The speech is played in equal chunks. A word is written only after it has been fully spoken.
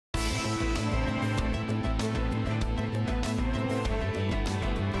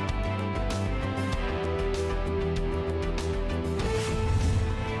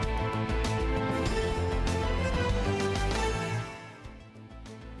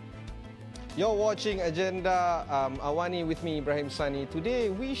You're watching Agenda Awani with me, Ibrahim Sani. Today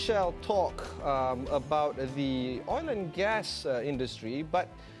we shall talk about the oil and gas industry, but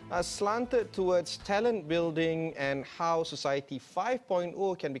slanted towards talent building and how Society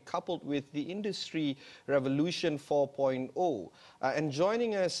 5.0 can be coupled with the Industry Revolution 4.0. And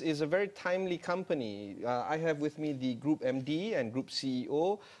joining us is a very timely company. I have with me the Group MD and Group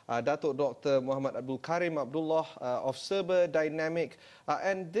CEO, Dato Dr. Mohd Abdul Karim Abdullah of Serba Dinamik.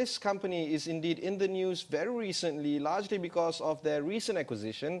 And this company is indeed in the news very recently, largely because of their recent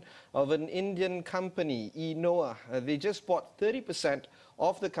acquisition of an Indian company, Enoa. They just bought 30%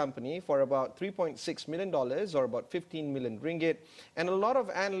 of the company for about $3.6 million or about 15 million ringgit. And a lot of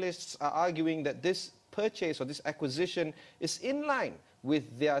analysts are arguing that this purchase or this acquisition is in line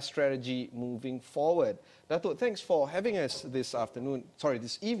with their strategy moving forward. Dato, thanks for having us this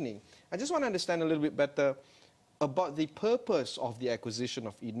evening. I just want to understand a little bit better about the purpose of the acquisition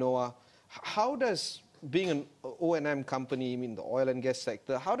of Enoa. How does being an O&M company, the oil and gas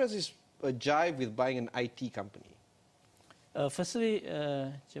sector, how does this jive with buying an IT company? Firstly,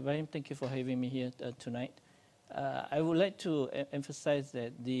 Ibrahim, thank you for having me here tonight. I would like to emphasize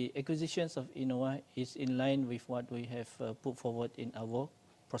that the acquisitions of Enoa is in line with what we have put forward in our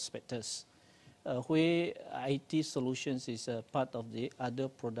prospectus, where IT solutions is part of the other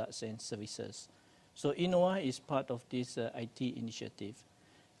products and services. So Enoa is part of this IT initiative.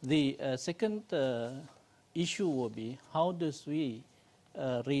 The second issue will be how does we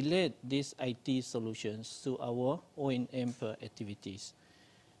relate these IT solutions to our O&M activities.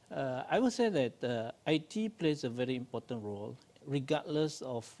 I would say that IT plays a very important role regardless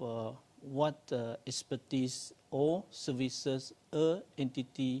of what expertise or services a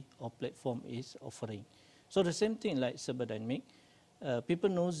entity or platform is offering. So the same thing like Serba Dinamik, people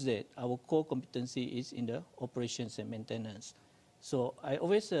knows that our core competency is in the operations and maintenance. So I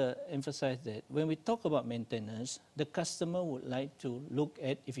always emphasize that when we talk about maintenance, the customer would like to look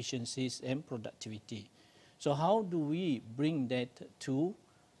at efficiencies and productivity. So how do we bring that to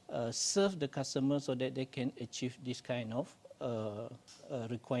serve the customer so that they can achieve this kind of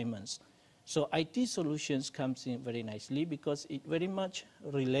requirements? So IT solutions comes in very nicely because it very much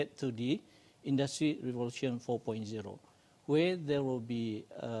relate to the Industry Revolution 4.0, where there will be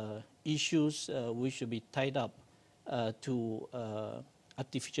issues which should be tied up to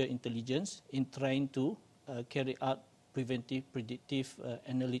artificial intelligence in trying to carry out preventive, predictive,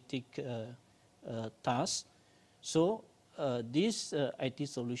 analytic tasks. So these IT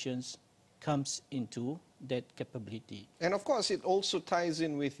solutions comes into that capability. And of course, it also ties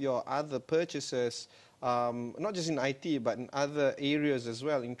in with your other purchases, not just in IT, but in other areas as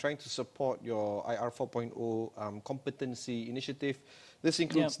well, in trying to support your IR 4.0 competency initiative. This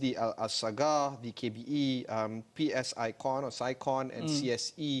includes the Al-Sagar, the KBE, PS-ICON or SICON, and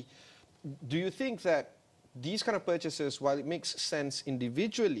CSE. Do you think that these kind of purchases, while it makes sense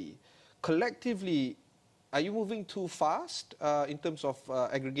individually, collectively, are you moving too fast in terms of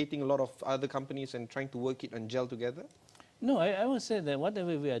aggregating a lot of other companies and trying to work it and gel together? No, I would say that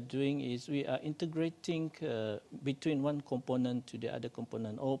whatever we are doing is we are integrating between one component to the other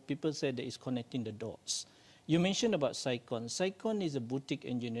component, or people say that it's connecting the dots. You mentioned about SICON. SICON is a boutique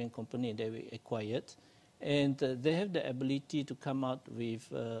engineering company that we acquired, and they have the ability to come out with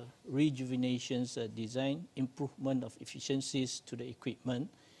rejuvenations, design, improvement of efficiencies to the equipment.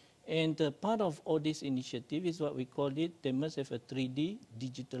 And part of all this initiative is what we call it, they must have a 3D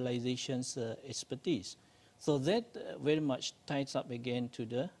digitalizations expertise. So that very much ties up again to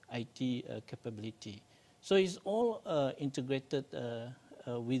the IT capability. So it's all integrated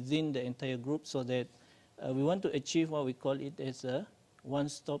within the entire group so that we want to achieve what we call it as a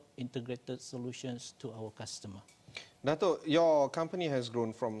one-stop integrated solutions to our customer. Dato, your company has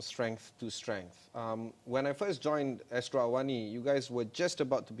grown from strength to strength. When I first joined Astro Awani, you guys were just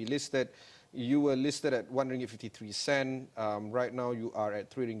about to be listed. You were listed at RM1.53. Right now you are at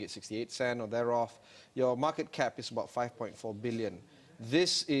RM3.68 or thereof. Your market cap is about 5.4 billion.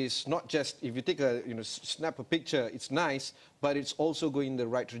 This is not just, if you take a, snap a picture, it's nice, but it's also going in the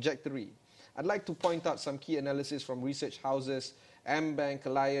right trajectory. I'd like to point out some key analysis from research houses, M-Bank,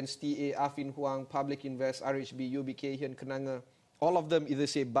 Alliance, TA, Afin Huang, Public Invest, RHB, UBK, Hian Kenanga. All of them either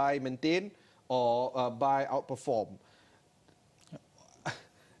say buy, maintain, or buy, outperform.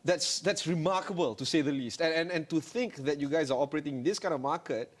 That's remarkable, to say the least. And to think that you guys are operating in this kind of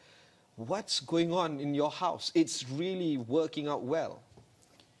market, what's going on in your house? It's really working out well.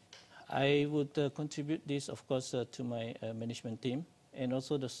 I would contribute this, of course, to my management team and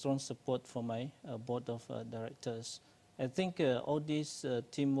also the strong support for my board of directors. I think all this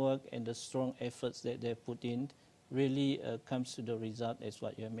teamwork and the strong efforts that they put in really comes to the result as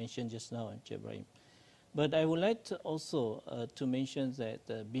what you have mentioned just now, Ibrahim. But I would like to also to mention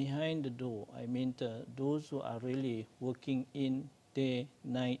that behind the door, I mean those who are really working in day,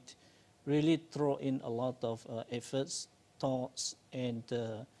 night, really throw in a lot of efforts, thoughts, and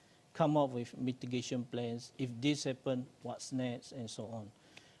come up with mitigation plans. If this happens, what's next, and so on.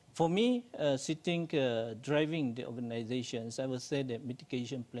 For me, driving the organizations, I would say that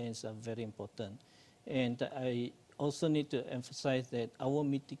mitigation plans are very important. And I also need to emphasize that our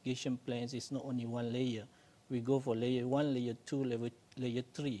mitigation plans is not only one layer. We go for layer 1, layer 2, layer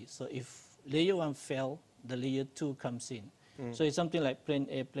 3. So if layer 1 fell, the layer 2 comes in. So it's something like plan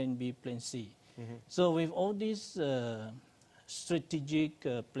A, plan B, plan C. So with all these strategic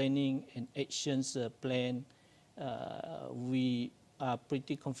planning and actions plan, we are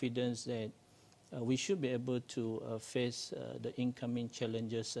pretty confident that we should be able to face the incoming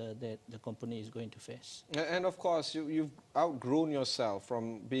challenges that the company is going to face. And of course, you've outgrown yourself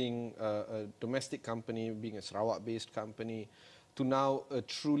from being a domestic company, being a Sarawak-based company, to now a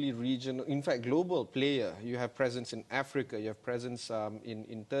truly regional, in fact, global player. You have presence in Africa, you have presence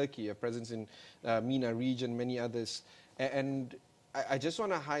in Turkey, you have presence in MENA region, many others. And I just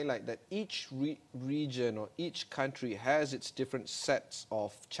want to highlight that each region or each country has its different sets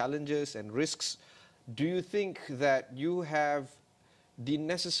of challenges and risks. Do you think that you have the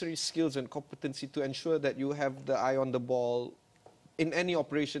necessary skills and competency to ensure that you have the eye on the ball in any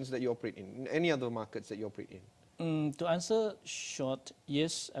operations that you operate in any other markets that you operate in? To answer short,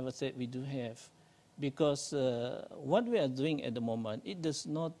 yes, I would say we do have. Because what we are doing at the moment, it does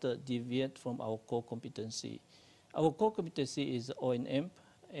not deviate from our core competency. Our core competency is O&M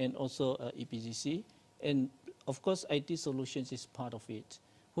and also EPCC, and of course IT solutions is part of it.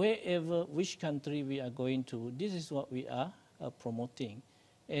 Wherever, which country we are going to, this is what we are promoting,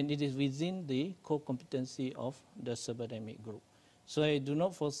 and it is within the core competency of the Serba Dinamik group. So I do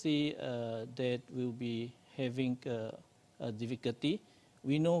not foresee that we'll be having a difficulty.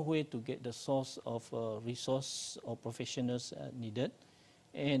 We know where to get the source of resource or professionals needed.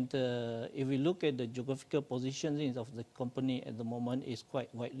 And if we look at the geographical positioning of the company at the moment, is quite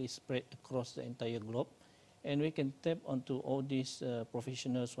widely spread across the entire globe. And we can tap onto all these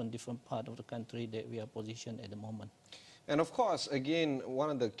professionals from different parts of the country that we are positioned at the moment. And of course, again, one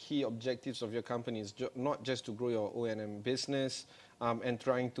of the key objectives of your company is not just to grow your O&M business and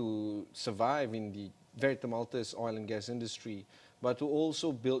trying to survive in the very tumultuous oil and gas industry, but to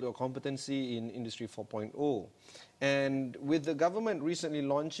also build your competency in Industry 4.0. And with the government recently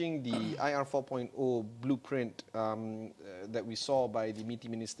launching the IR 4.0 blueprint that we saw by the MITI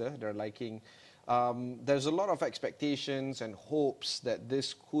Minister, they're liking, there's a lot of expectations and hopes that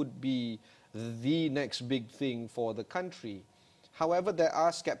this could be the next big thing for the country. However, there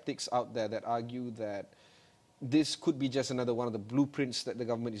are skeptics out there that argue that this could be just another one of the blueprints that the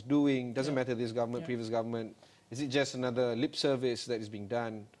government is doing. Doesn't matter this government, previous government. Is it just another lip service that is being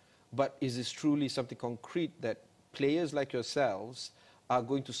done? But is this truly something concrete that players like yourselves are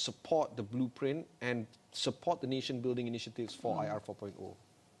going to support the blueprint and support the nation-building initiatives for IR 4.0?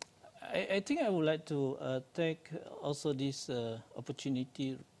 I think I would like to take also this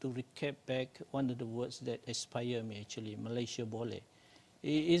opportunity to recap back one of the words that inspire me actually, Malaysia Boleh. It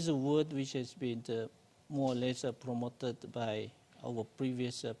is a word which has been more or less promoted by our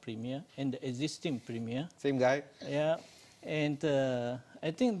previous premier and the existing premier. Same guy. Yeah, and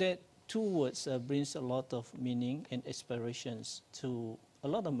I think that two words brings a lot of meaning and aspirations to a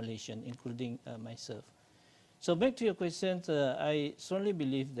lot of Malaysians, including myself. So back to your question, I strongly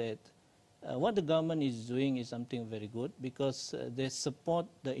believe that what the government is doing is something very good because they support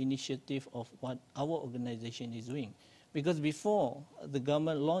the initiative of what our organization is doing. Because before the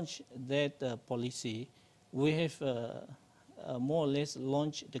government launched that policy, we have more or less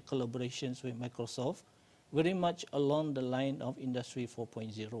launched the collaborations with Microsoft very much along the line of Industry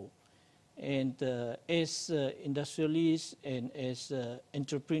 4.0. And as industrialists and as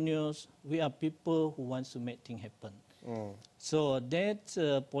entrepreneurs, we are people who want to make things happen. So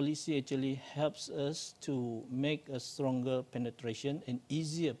that policy actually helps us to make a stronger penetration and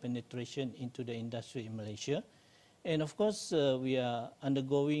easier penetration into the industry in Malaysia. And of course, we are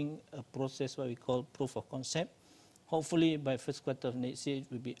undergoing a process what we call proof of concept. Hopefully by first quarter of next year, it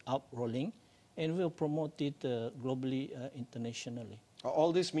will be up rolling and we'll promote it globally, internationally.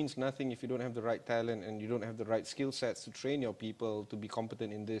 All this means nothing if you don't have the right talent and you don't have the right skill sets to train your people to be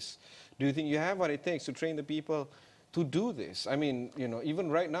competent in this. Do you think you have what it takes to train the people to do this? I mean, you know,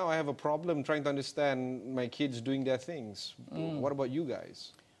 even right now I have a problem trying to understand my kids doing their things. What about you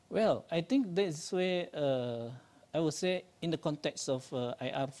guys? Well, I think that's where I would say in the context of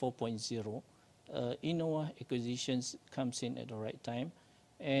IR 4.0, Innova acquisitions comes in at the right time,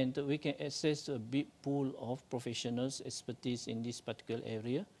 and we can access a big pool of professionals, expertise in this particular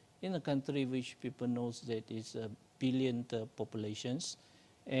area in a country which people knows that is a billion populations,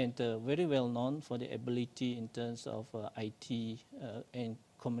 and very well known for the ability in terms of IT and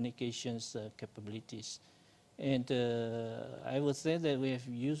communications capabilities. And I would say that we have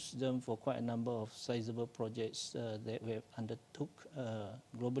used them for quite a number of sizable projects that we have undertook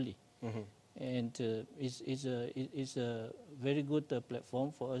globally. Mm-hmm. And it's a very good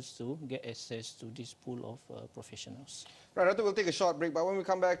platform for us to get access to this pool of professionals. Right, Dato, we'll take a short break, but when we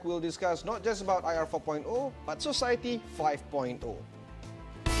come back, we'll discuss not just about IR 4.0, but Society 5.0.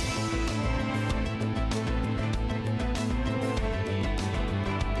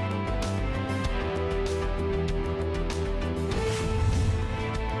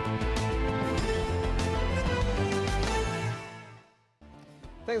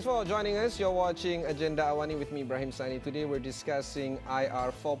 Thanks for joining us. You're watching Agenda Awani with me, Ibrahim Sani. Today we're discussing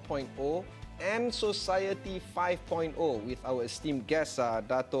IR 4.0 and Society 5.0 with our esteemed guest,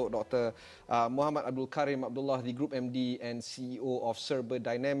 Dato Dr. Mohd Abdul Karim Abdullah, the Group MD and CEO of Serba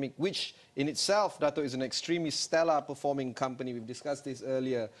Dinamik, which in itself, Dato, is an extremely stellar performing company. We've discussed this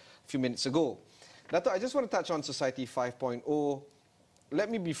earlier a few minutes ago. Dato, I just want to touch on Society 5.0.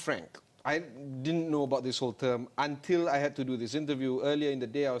 Let me be frank. I didn't know about this whole term until I had to do this interview. Earlier in the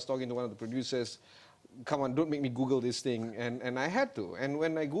day, I was talking to one of the producers. Come on, don't make me Google this thing. And I had to. And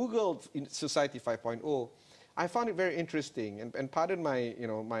when I Googled Society 5.0, I found it very interesting. And pardon my,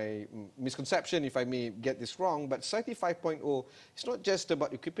 my misconception if I may get this wrong, but Society 5.0 is not just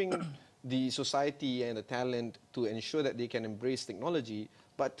about equipping the society and the talent to ensure that they can embrace technology,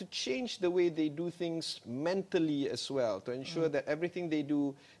 but to change the way they do things mentally as well, to ensure that everything they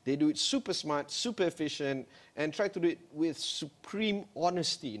do it super smart, super efficient, and try to do it with supreme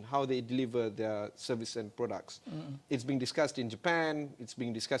honesty in how they deliver their service and products. It's being discussed in Japan, it's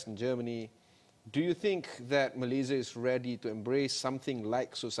being discussed in Germany. Do you think that Malaysia is ready to embrace something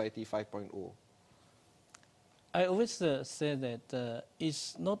like Society 5.0? I always say that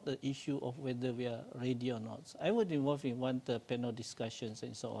it's not the issue of whether we are ready or not. I was involved in one panel discussions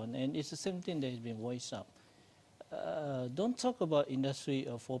and so on, and it's the same thing that has been voiced up. Don't talk about industry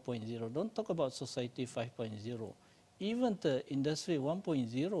 4.0, don't talk about society 5.0. Even the industry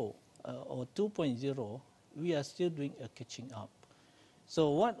 1.0 or 2.0, we are still doing a catching up.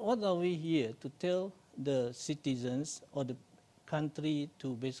 So what are we here to tell the citizens or the country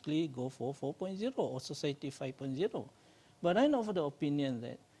to basically go for 4.0 or society 5.0. But I'm of the opinion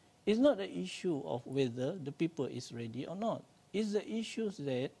that it's not the issue of whether the people is ready or not. It's the issues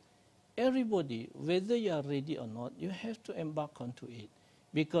that everybody, whether you are ready or not, you have to embark onto it.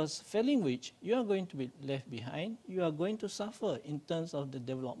 Because failing which, you are going to be left behind, you are going to suffer in terms of the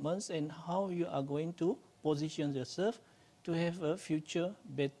developments and how you are going to position yourself to have a future,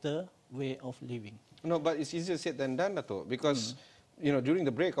 better way of living. No, but it's easier said than done, Dato, because during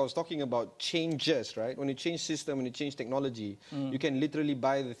the break I was talking about changes, right? When you change system, when you change technology, you can literally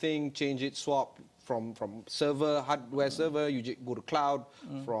buy the thing, change it, swap from server, hardware server, you go to cloud,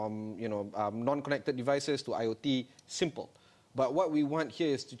 from non-connected devices to IoT, simple. But what we want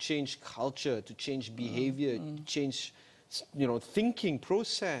here is to change culture, to change behavior, to change thinking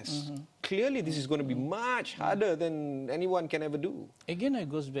process. Clearly, this is going to be much harder than anyone can ever do. Again, it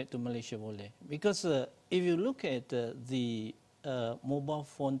goes back to Malaysia, Boleh. Because if you look at the mobile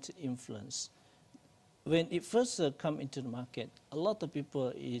phone influence, when it first come into the market, a lot of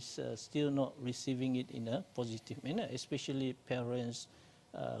people is still not receiving it in a positive manner, especially parents,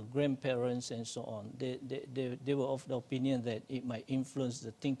 grandparents, and so on. They were of the opinion that it might influence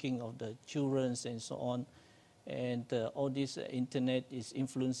the thinking of the children and so on. And all this internet is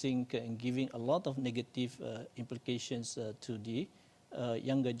influencing and giving a lot of negative implications to the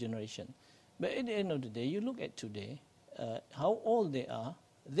younger generation. But at the end of the day, you look at today, how old they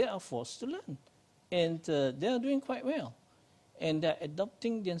are forced to learn. And they are doing quite well. And they're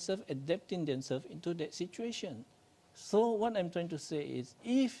adapting themselves into that situation. So what I'm trying to say is,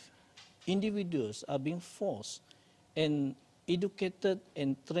 if individuals are being forced and educated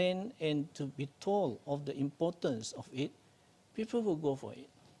and trained and to be told of the importance of it, people will go for it.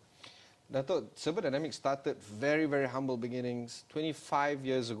 Dato, Serba Dinamik started very, very humble beginnings 25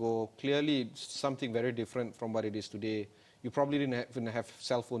 years ago. Clearly something very different from what it is today. You probably didn't even have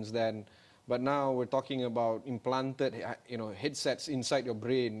cell phones then, but now we're talking about implanted headsets inside your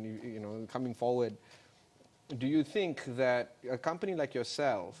brain, coming forward. Do you think that a company like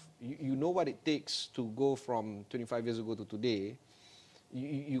yourself, you know what it takes to go from 25 years ago to today,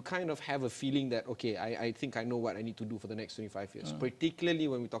 you kind of have a feeling that, okay, I think I know what I need to do for the next 25 years, particularly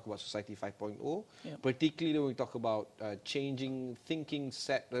when we talk about Society 5.0, particularly when we talk about changing thinking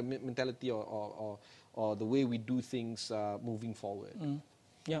set, mentality or the way we do things moving forward.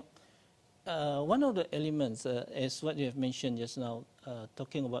 Yeah. One of the elements, as what you have mentioned just now,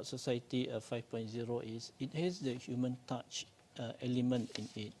 talking about Society 5.0 is it has the human touch element in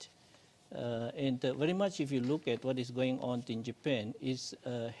it. And very much if you look at what is going on in Japan, is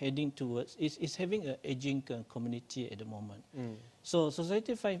heading towards, is having an aging community at the moment. So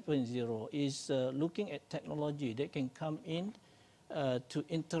Society 5.0 is looking at technology that can come in to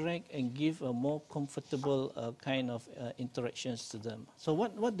interact and give a more comfortable kind of interactions to them. So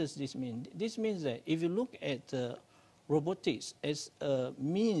what does this mean? This means that if you look at robotics as a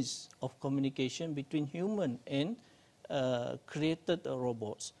means of communication between human and created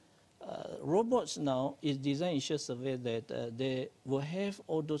robots, robots now is designed in such a way that they will have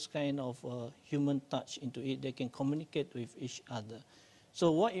all those kind of human touch into it. They can communicate with each other.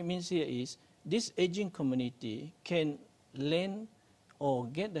 So what it means here is this aging community can lend or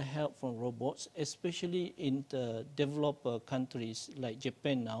get the help from robots, especially in the developed countries like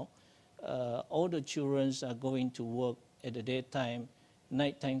Japan now. All the children are going to work at the daytime,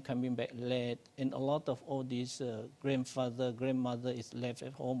 nighttime coming back late, and a lot of all these grandfather, grandmother is left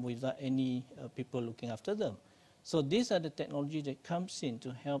at home without any people looking after them. So these are the technology that comes in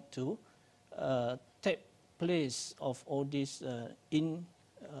to help to take place of all this in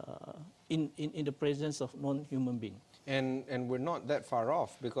the presence of non-human being. And we're not that far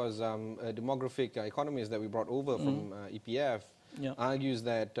off, because demographic economist that we brought over from EPF argues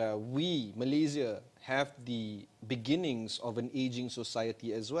that we, Malaysia, have the beginnings of an aging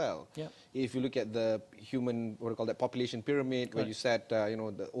society as well. If you look at the human, what do you call that, population pyramid, where you said,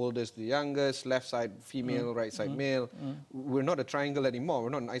 the oldest, the youngest, left side female, right side male. We're not a triangle anymore. We're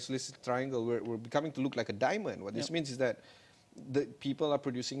not an isolated triangle. We're becoming to look like a diamond. What this means is that the people are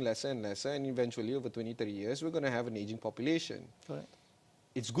producing lesser and lesser, and eventually over 20, 30 years, we're going to have an aging population. Correct.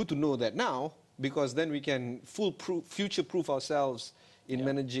 It's good to know that now, because then we can future-proof ourselves in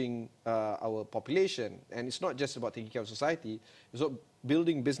managing our population. And it's not just about taking care of society, it's about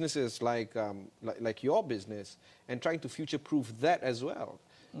building businesses like your business and trying to future-proof that as well.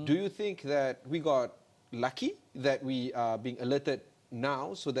 Do you think that we got lucky that we are being alerted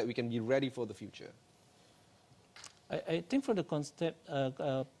now so that we can be ready for the future? I think from the concept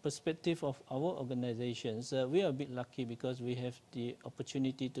perspective of our organizations, we are a bit lucky because we have the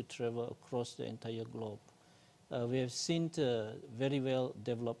opportunity to travel across the entire globe. We have seen very well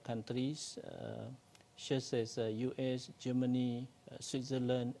developed countries, such as US, Germany,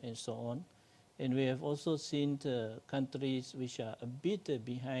 Switzerland, and so on. And we have also seen countries which are a bit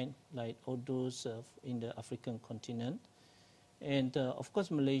behind, like all those in the African continent. And of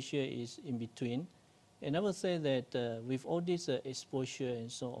course, Malaysia is in between. And I would say that with all this exposure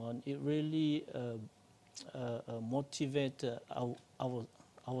and so on, it really motivates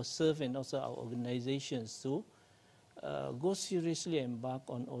ourselves and also our organizations to go seriously embark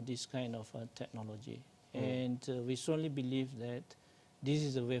on all this kind of technology. And we strongly believe that this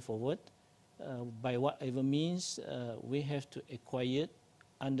is the way forward. By whatever means, we have to acquire,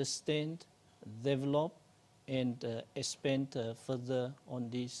 understand, develop, and expand further on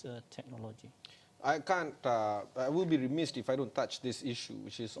this technology. I will be remiss if I don't touch this issue,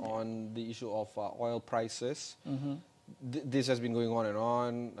 which is on the issue of oil prices. This has been going on and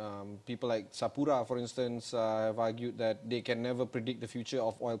on. People like Sapura, for instance, have argued that they can never predict the future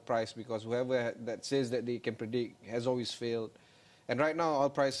of oil price because whoever that says that they can predict has always failed. And right now, oil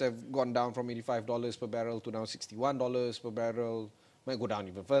prices have gone down from $85 per barrel to now $61 per barrel. Might go down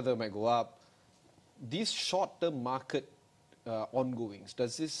even further, might go up. These short-term market ongoings,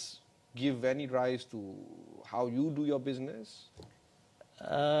 does this give any rise to how you do your business?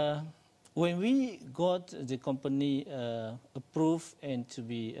 When we got the company approved and to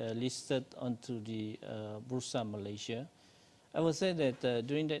be listed onto the Bursa Malaysia, I would say that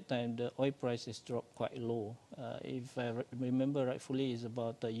during that time the oil prices dropped quite low. If I remember rightfully, it's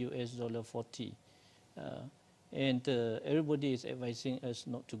about US $40. And everybody is advising us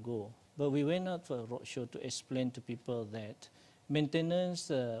not to go. But we went out for a roadshow to explain to people that maintenance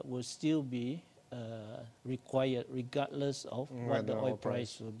will still be required regardless of what the oil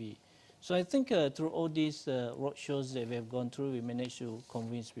price will be. So I think through all these roadshows that we have gone through, we managed to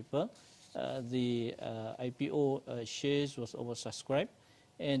convince people. The IPO shares was oversubscribed,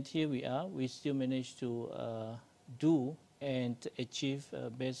 and here we are. We still managed to do and achieve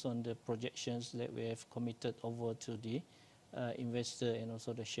based on the projections that we have committed over to the investor and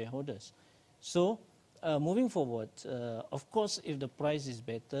also the shareholders. So moving forward, of course, if the price is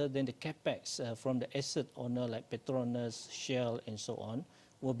better, then the capex from the asset owner like Petronas, Shell, and so on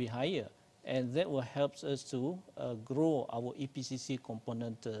will be higher, and that will help us to grow our EPCC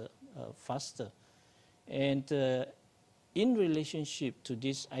component faster. And in relationship to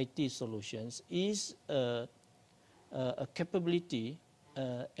these IT solutions is a capability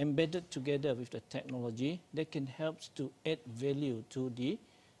embedded together with the technology that can help to add value to the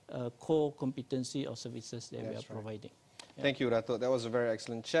core competency or services that we are providing. Yeah. Thank you, Dato. That was a very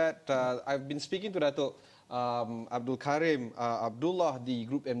excellent chat. I've been speaking to Dato Abdul Karim Abdullah, the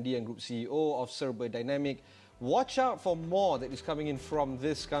Group MD and Group CEO of Serba Dinamik. Watch out for more that is coming in from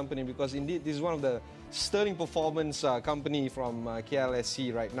this company, because indeed this is one of the sterling performance company from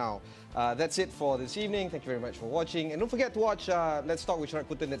KLSC right now. That's it for this evening. Thank you very much for watching. And don't forget to watch Let's Talk with Sharat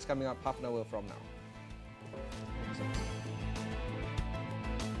Kutan that's coming up half an hour from now.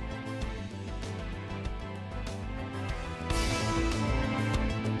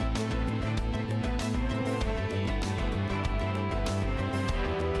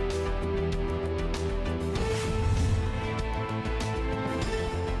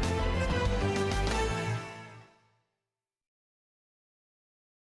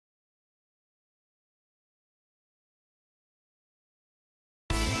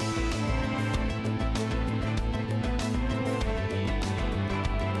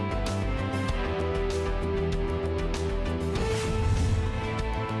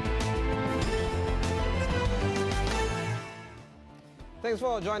 Thanks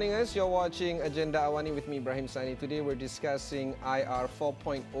for joining us. You're watching Agenda Awani with me, Ibrahim Sani. Today we're discussing IR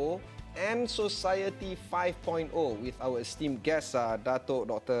 4.0 and Society 5.0 with our esteemed guest, Dato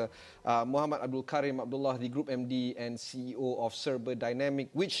Dr. Mohd Abdul Karim Abdullah, the Group MD and CEO of Serba Dinamik,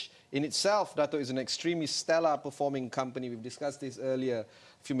 which in itself, Dato, is an extremely stellar performing company. We've discussed this earlier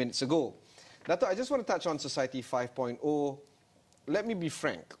a few minutes ago. Dato, I just want to touch on Society 5.0. Let me be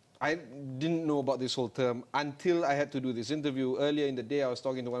frank. I didn't know about this whole term until I had to do this interview. Earlier in the day, I was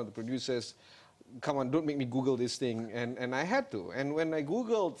talking to one of the producers. Come on, don't make me Google this thing. And I had to. And when I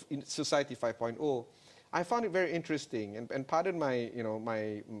Googled Society 5.0, I found it very interesting. And pardon my,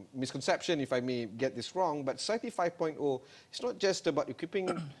 my misconception if I may get this wrong, but Society 5.0 is not just about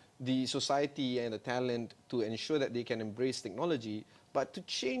equipping the society and the talent to ensure that they can embrace technology, but to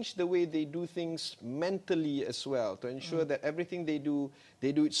change the way they do things mentally as well, to ensure that everything they do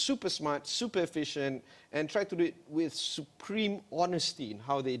it super smart, super efficient, and try to do it with supreme honesty in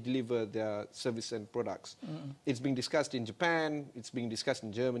how they deliver their service and products. It's being discussed in Japan, it's being discussed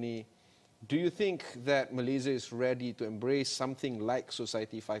in Germany. Do you think that Malaysia is ready to embrace something like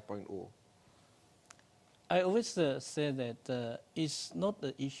Society 5.0? I always say that it's not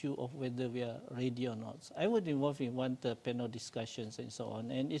the issue of whether we are ready or not. I was involved in one panel discussions and so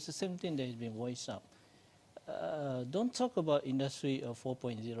on, and it's the same thing that has been voiced up. Don't talk about Industry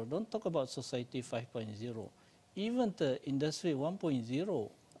 4.0, don't talk about Society 5.0. Even the Industry 1.0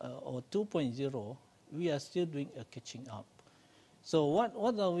 or 2.0, we are still doing a catching up. So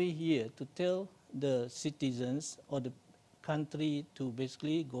what are we here to tell the citizens or the country to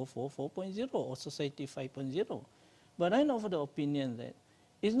basically go for 4.0 or Society 5.0. But I'm of the opinion that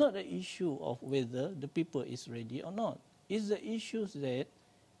it's not the issue of whether the people is ready or not. It's the issues that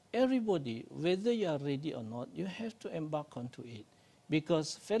everybody, whether you are ready or not, you have to embark onto it.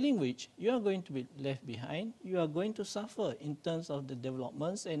 Because failing which, you are going to be left behind, you are going to suffer in terms of the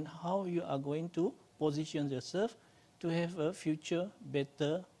developments and how you are going to position yourself to have a future,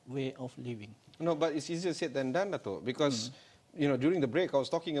 better way of living. No, but it's easier said than done, Dato, because during the break I was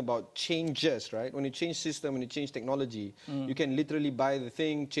talking about changes, right? When you change system, when you change technology, you can literally buy the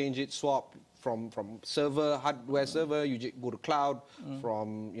thing, change it, swap from server, hardware server, you go to cloud,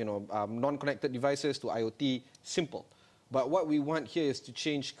 from non-connected devices to IoT, simple. But what we want here is to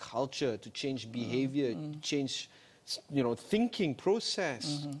change culture, to change behavior, to change thinking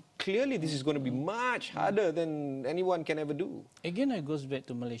process. Clearly, this is going to be much harder than anyone can ever do. Again, it goes back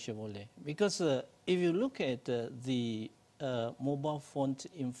to Malaysia, boleh. Because if you look at the mobile phone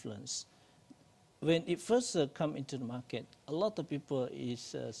influence, when it first come into the market, a lot of people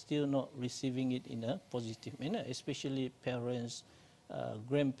is still not receiving it in a positive manner, especially parents,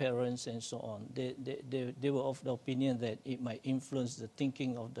 grandparents, and so on. They were of the opinion that it might influence the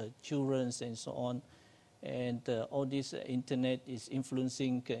thinking of the children and so on. And all this internet is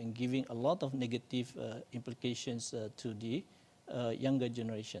influencing and giving a lot of negative implications to the younger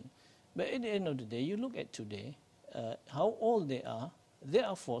generation. But at the end of the day, you look at today, how old they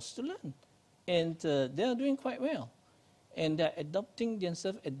are forced to learn. And they are doing quite well. And they are adapting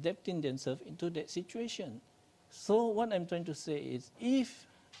themselves into that situation. So what I'm trying to say is, if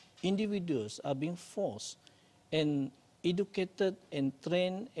individuals are being forced and educated and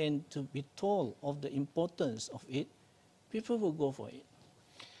trained and to be told of the importance of it, people will go for it.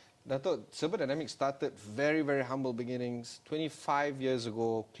 Dato, Serba Dinamik started very, very humble beginnings 25 years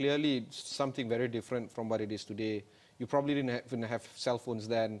ago. Clearly something very different from what it is today. You probably didn't have cell phones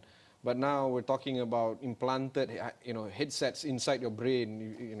then, but now we're talking about implanted, headsets inside your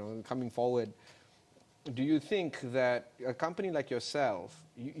brain, coming forward. Do you think that a company like yourself,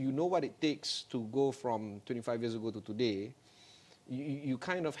 you know what it takes to go from 25 years ago to today? You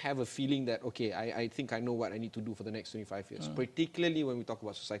kind of have a feeling that, okay, I think I know what I need to do for the next 25 years, particularly when we talk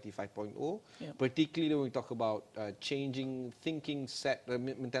about Society 5.0, particularly when we talk about changing thinking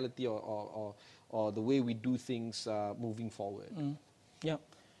mentality or the way we do things moving forward. Yeah.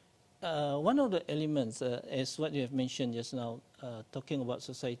 One of the elements, as what you have mentioned just now, talking about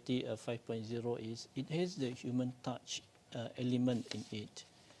Society 5.0 is it has the human touch element in it.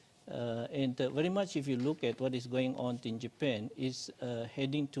 And very much if you look at what is going on in Japan, is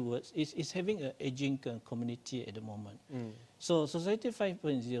heading towards, is having an aging community at the moment. So Society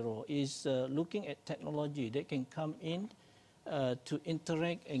 5.0 is looking at technology that can come in to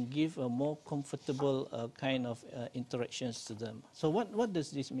interact and give a more comfortable kind of interactions to them. So what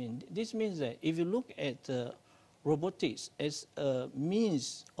does this mean? This means that if you look at robotics as a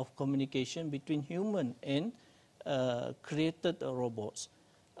means of communication between human and created robots,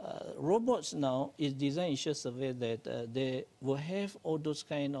 robots now is designed in such a way that they will have all those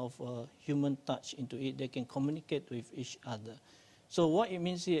kind of human touch into it. They can communicate with each other. So what it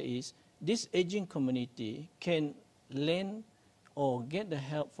means here is this aging community can lend or get the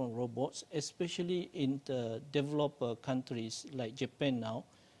help from robots, especially in the developed countries like Japan now.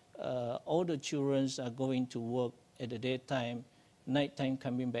 All the children are going to work at the daytime, nighttime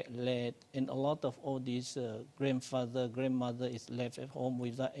coming back late, and a lot of all these grandmother is left at home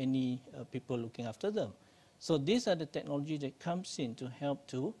without any people looking after them. So these are the technology that comes in to help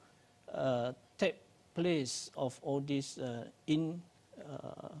to take place of all this in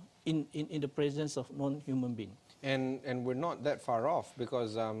the presence of non-human being. And we're not that far off,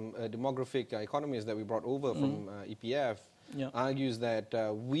 because a demographic economist that we brought over from EPF argues that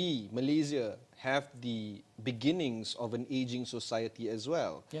we, Malaysia, have the beginnings of an aging society as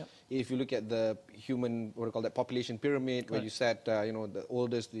well. If you look at the human, what do you call that, population pyramid, where you said, the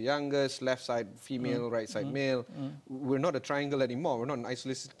oldest, the youngest, left side female, right side male, we're not a triangle anymore. We're not an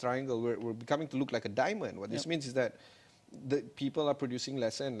isolated triangle. We're becoming to look like a diamond. What this means is that the people are producing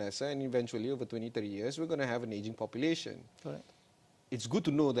lesser and lesser, and eventually over 20, 30 years, we're going to have an aging population. It's good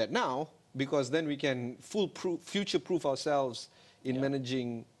to know that now, because then we can future-proof ourselves in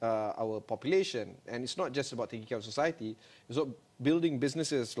managing our population. And it's not just about taking care of society, it's about building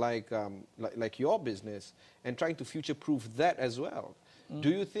businesses like your business and trying to future-proof that as well. Do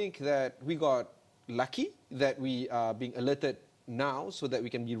you think that we got lucky that we are being alerted now so that we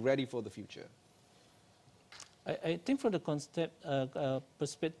can be ready for the future? I think from the concept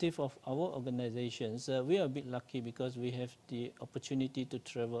perspective of our organizations, we are a bit lucky because we have the opportunity to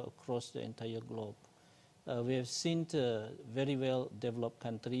travel across the entire globe. We have seen very well developed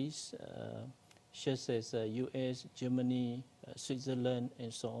countries, such as US, Germany, Switzerland,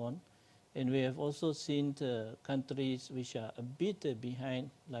 and so on. And we have also seen countries which are a bit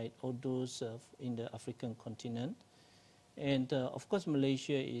behind, like all those in the African continent. And of course,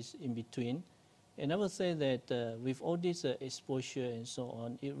 Malaysia is in between. And I would say that with all this exposure and so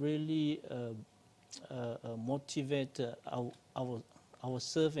on, it really motivates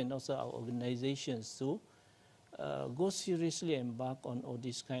ourselves and also our organizations to go seriously and embark on all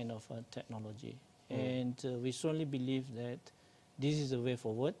this kind of technology. And we strongly believe that this is the way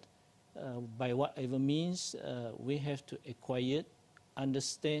forward. By whatever means, we have to acquire,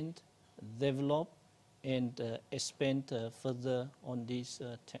 understand, develop, and expand further on this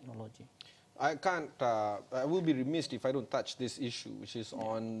technology. I will be remiss if I don't touch this issue, which is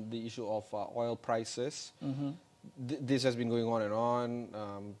on the issue of oil prices. This has been going on and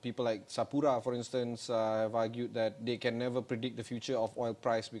on. People like Sapura, for instance, have argued that they can never predict the future of oil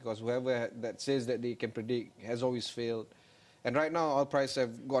price because whoever that says that they can predict has always failed. And right now, oil prices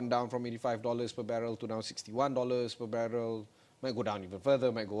have gone down from $85 per barrel to now $61 per barrel. Might go down even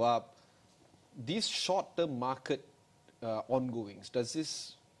further, might go up. These short-term market ongoings, does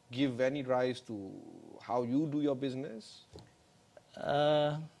this give any rise to how you do your business?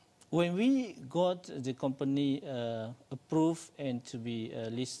 When we got the company approved and to be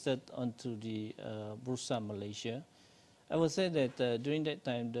listed onto the Bursa Malaysia, I would say that during that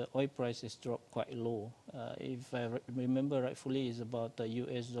time the oil price has dropped quite low. If I remember rightfully, it's about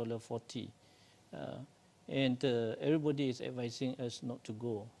 $40. And everybody is advising us not to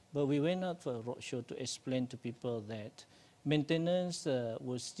go. but we went out for a roadshow to explain to people that maintenance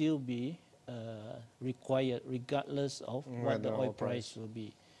will still be required regardless of what the oil price will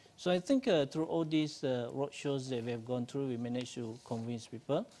be. So I think through all these roadshows that we have gone through, we managed to convince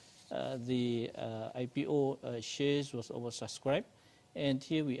people. The IPO shares was oversubscribed, and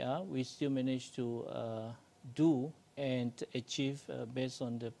here we are. We still managed to do and achieve based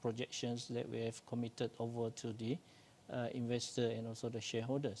on the projections that we have committed over to the investor and also the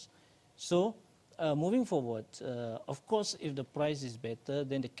shareholders. So moving forward, of course, if the price is better,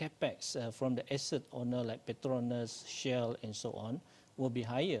 then the capex from the asset owner like Petronas, Shell, and so on will be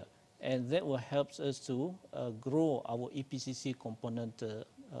higher, and that will help us to grow our EPCC component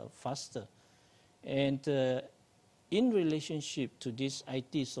faster. And in relationship to these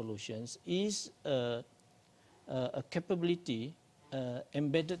IT solutions is a capability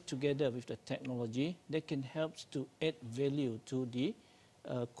embedded together with the technology that can help to add value to the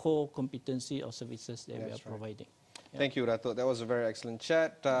core competency or services that we are providing. Yeah. Thank you, Dato. That was a very excellent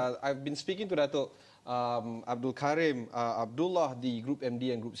chat. I've been speaking to Dato Abdul Karim Abdullah, the Group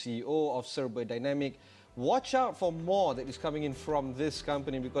MD and Group CEO of Serba Dinamik. Watch out for more that is coming in from this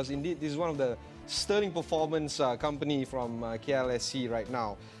company, because indeed this is one of the sterling performance company from KLSC right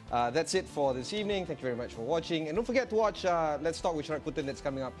now. That's it for this evening. Thank you very much for watching. And don't forget to watch Let's Talk with Sharat Putin. That's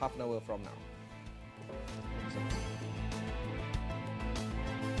coming up half an hour from now.